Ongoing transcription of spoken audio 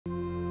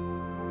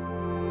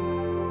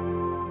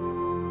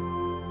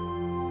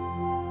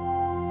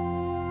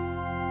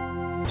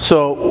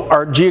So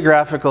our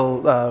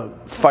geographical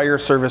fire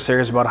service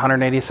area is about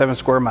 187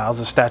 square miles,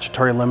 the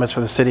statutory limits for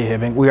the city of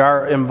Hibbing. We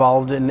are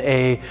involved in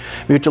a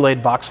mutual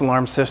aid box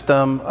alarm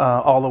system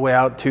all the way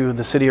out to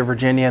the city of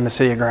Virginia and the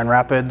city of Grand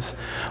Rapids.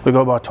 We go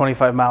about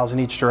 25 miles in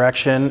each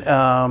direction.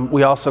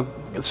 We also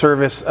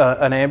service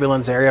an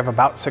ambulance area of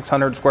about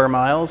 600 square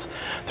miles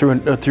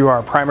through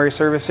our primary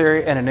service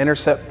area and an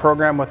intercept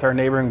program with our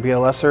neighboring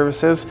BLS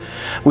services.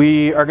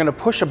 We are going to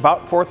push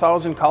about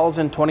 4,000 calls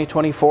in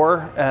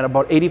 2024, and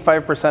about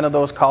 85% of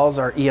those calls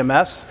are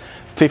EMS.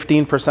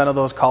 15% of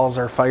those calls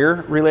are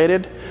fire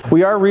related.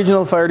 We are a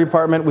regional fire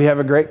department. We have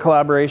a great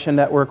collaboration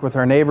network with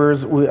our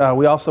neighbors. We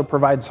also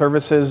provide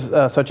services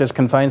such as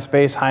confined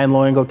space, high and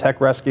low angle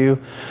tech rescue,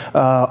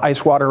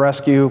 ice water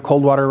rescue,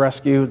 cold water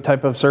rescue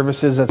type of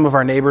services that some of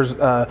our neighbors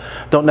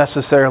don't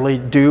necessarily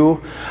do.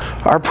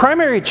 Our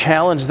primary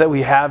challenge that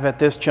we have at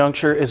this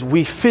juncture is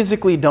we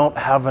physically don't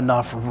have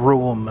enough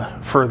room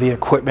for the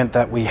equipment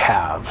that we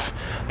have.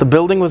 The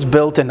building was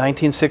built in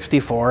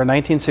 1964. In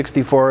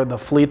 1964, the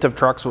fleet of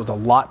trucks was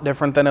a lot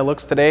different than it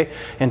looks today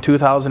in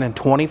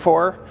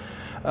 2024.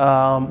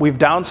 We've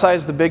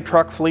downsized the big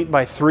truck fleet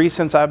by 3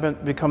 since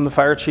I've become the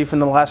fire chief in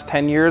the last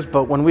 10 years,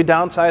 but when we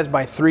downsize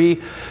by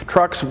 3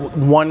 trucks,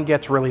 1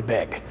 gets really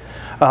big.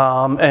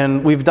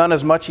 And we've done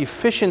as much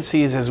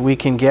efficiencies as we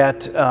can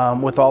get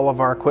with all of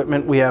our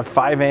equipment. We have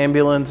 5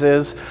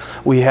 ambulances.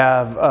 We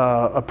have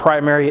a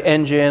primary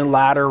engine,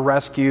 ladder,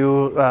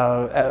 rescue,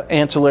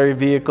 ancillary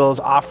vehicles,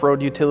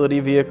 off-road utility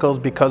vehicles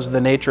because of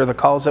the nature of the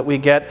calls that we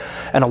get.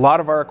 And a lot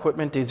of our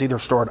equipment is either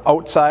stored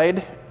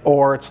outside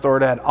or it's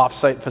stored at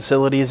off-site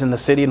facilities in the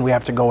city, and we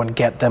have to go and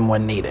get them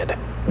when needed.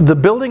 The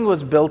building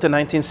was built in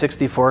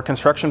 1964.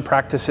 Construction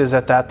practices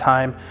at that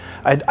time,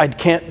 I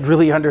can't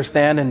really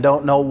understand and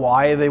don't know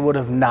why they would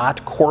have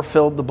not core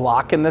filled the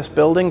block in this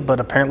building, but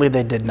apparently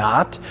they did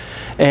not.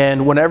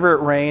 And whenever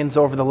it rains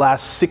over the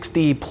last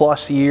 60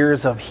 plus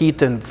years of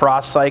heat and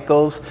frost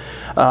cycles,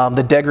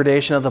 the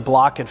degradation of the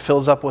block, it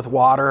fills up with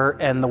water,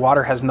 and the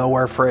water has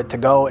nowhere for it to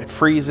go. It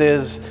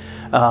freezes.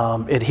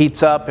 It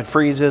heats up, it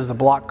freezes, the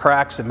block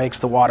cracks, it makes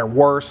the water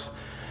worse.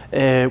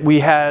 We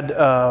had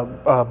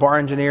a bar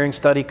engineering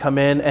study come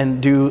in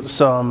and do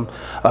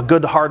a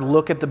good hard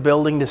look at the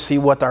building to see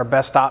what our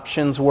best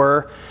options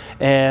were.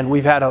 And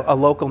we've had a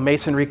local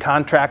masonry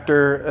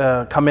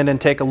contractor come in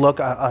and take a look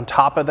on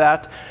top of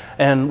that.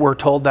 And we're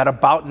told that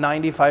about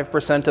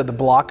 95% of the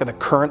block of the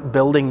current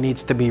building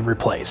needs to be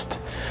replaced.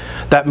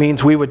 That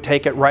means we would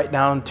take it right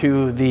down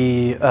to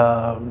the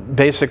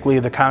basically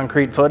the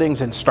concrete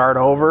footings and start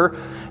over.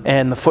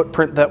 And the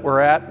footprint that we're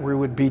at, we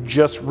would be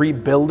just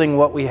rebuilding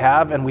what we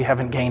have, and we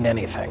haven't gained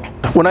anything.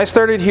 When I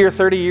started here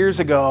 30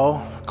 years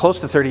ago, close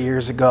to 30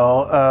 years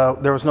ago,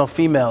 there was no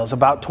females.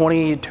 About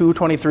 22,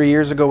 23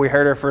 years ago, we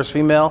hired our first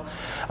female.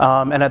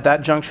 And at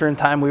that juncture in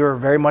time, we were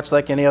very much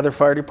like any other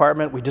fire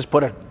department. We just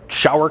put a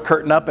shower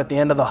curtain up at the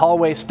end of the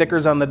hallway,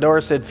 stickers on the door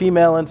said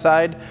female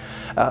inside.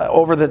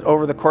 Over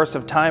the course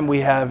of time, we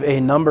have a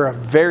number of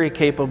very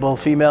capable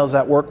females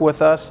that work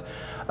with us.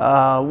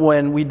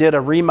 When we did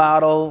a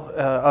remodel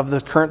of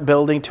the current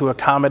building to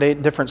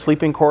accommodate different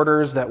sleeping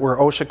quarters that were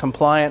OSHA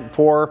compliant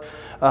for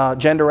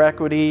gender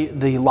equity,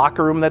 the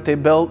locker room that they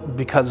built,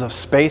 because of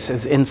space,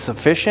 is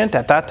insufficient.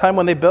 At that time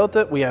when they built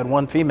it, we had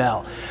 1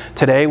 female.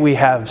 Today we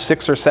have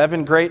 6 or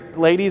 7 great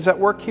ladies that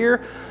work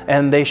here,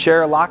 and they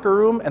share a locker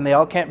room, and they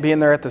all can't be in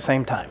there at the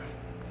same time.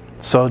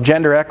 So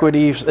gender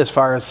equity as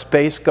far as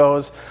space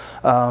goes,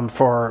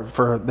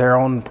 for their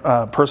own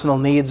personal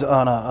needs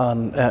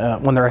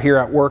when they're here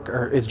at work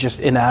is just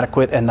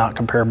inadequate and not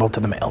comparable to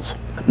the males.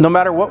 No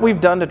matter what we've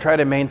done to try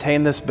to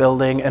maintain this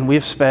building, and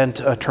we've spent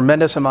a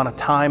tremendous amount of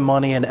time,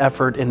 money, and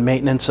effort in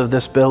maintenance of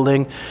this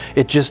building,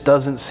 it just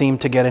doesn't seem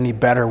to get any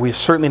better. We've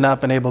certainly not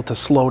been able to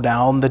slow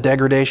down the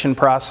degradation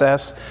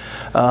process.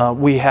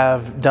 We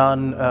have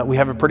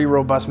a pretty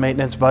robust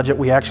maintenance budget.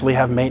 We actually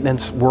have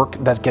maintenance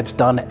work that gets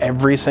done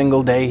every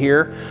single day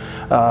here,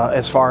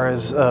 as far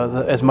as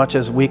much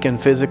as we can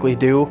physically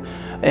do.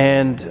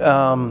 And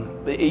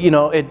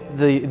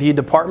the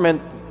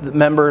department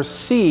members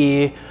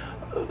see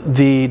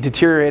the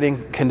deteriorating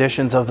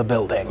conditions of the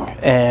building,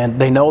 and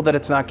they know that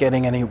it's not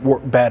getting any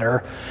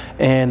better,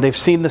 and they've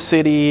seen the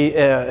city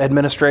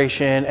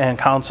administration and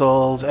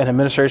councils and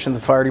administration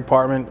of the fire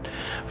department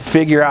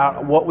figure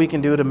out what we can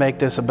do to make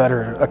this a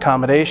better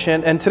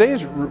accommodation. And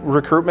today's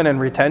recruitment and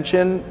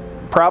retention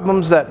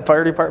problems that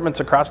fire departments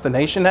across the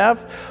nation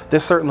have,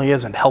 this certainly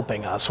isn't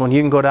helping us. When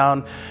you can go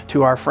down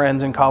to our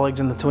friends and colleagues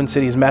in the Twin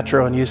Cities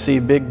Metro and you see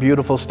big,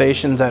 beautiful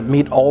stations that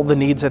meet all the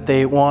needs that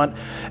they want,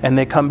 and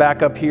they come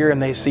back up here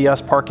and they see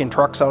us parking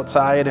trucks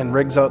outside and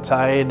rigs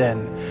outside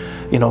and,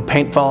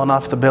 paint falling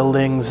off the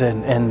buildings,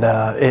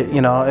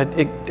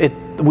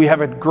 we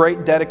have a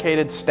great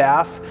dedicated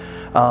staff.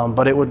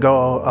 But it would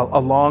go a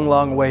long,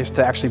 long ways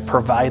to actually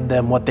provide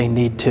them what they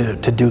need to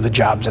do the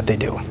jobs that they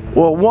do.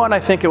 Well, one, I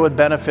think it would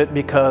benefit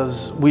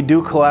because we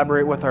do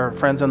collaborate with our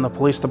friends in the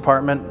police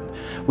department.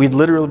 we'd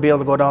literally be able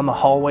to go down the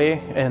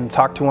hallway and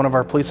talk to one of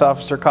our police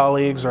officer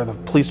colleagues or the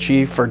police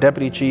chief or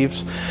deputy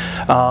chiefs.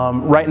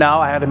 Right now,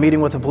 I had a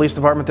meeting with the police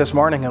department this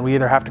morning, and we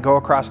either have to go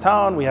across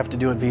town, we have to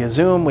do it via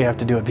Zoom, we have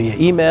to do it via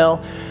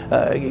email,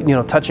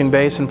 touching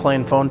base and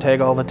playing phone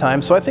tag all the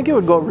time. So I think it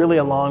would go really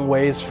a long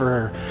ways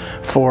for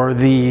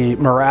the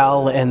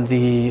morale and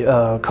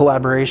the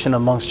collaboration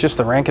amongst just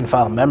the rank and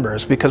file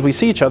members, because we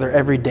see each other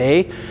every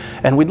day,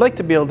 and we'd like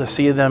to be able to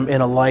see them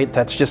in a light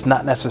that's just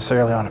not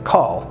necessarily on a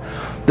call.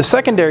 The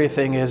secondary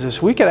thing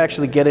is we could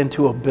actually get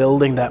into a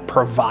building that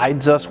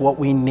provides us what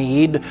we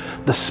need,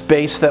 the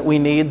space that we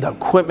need, the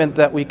equipment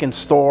that we can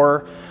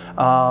store.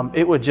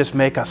 It would just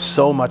make us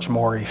so much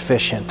more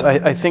efficient.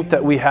 I think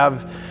that we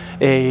have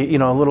a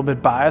little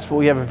bit biased, but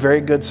we have a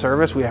very good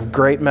service. We have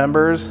great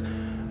members,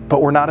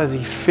 but we're not as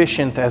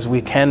efficient as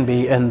we can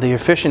be, and the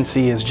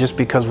efficiency is just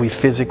because we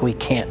physically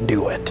can't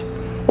do it.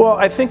 Well,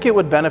 I think it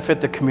would benefit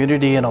the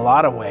community in a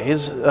lot of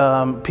ways.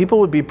 People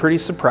would be pretty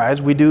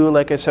surprised. We do,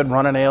 like I said,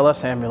 run an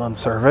ALS ambulance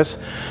service.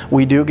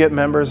 We do get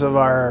members of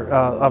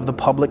of the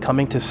public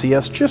coming to see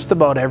us just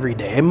about every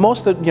day.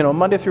 Most of,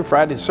 Monday through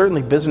Friday,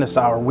 certainly business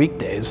hour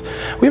weekdays.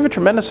 We have a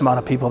tremendous amount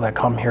of people that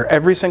come here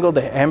every single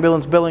day.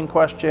 Ambulance billing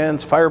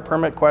questions, fire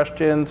permit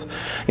questions,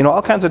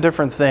 all kinds of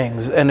different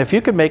things. And if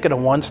you could make it a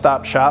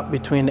one-stop shop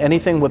between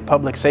anything with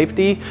public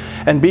safety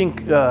and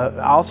being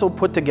also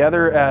put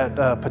together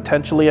at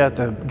potentially at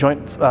the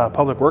Joint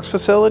Public Works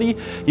facility,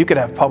 you could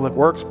have Public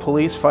Works,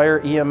 Police,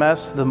 Fire,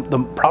 EMS,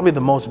 probably the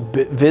most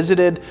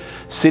visited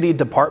city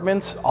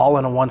departments, all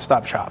in a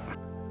one-stop shop.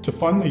 To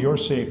fund the Your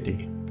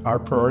Safety, our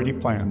priority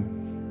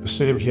plan, the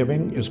City of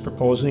Hibbing is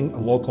proposing a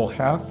local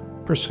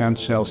 0.5%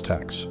 sales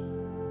tax.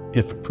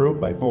 If approved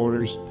by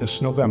voters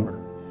this November,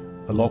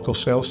 the local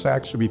sales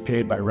tax will be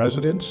paid by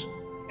residents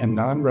and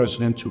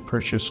non-residents who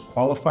purchase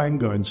qualifying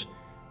goods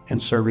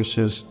and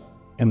services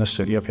in the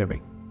City of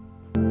Hibbing.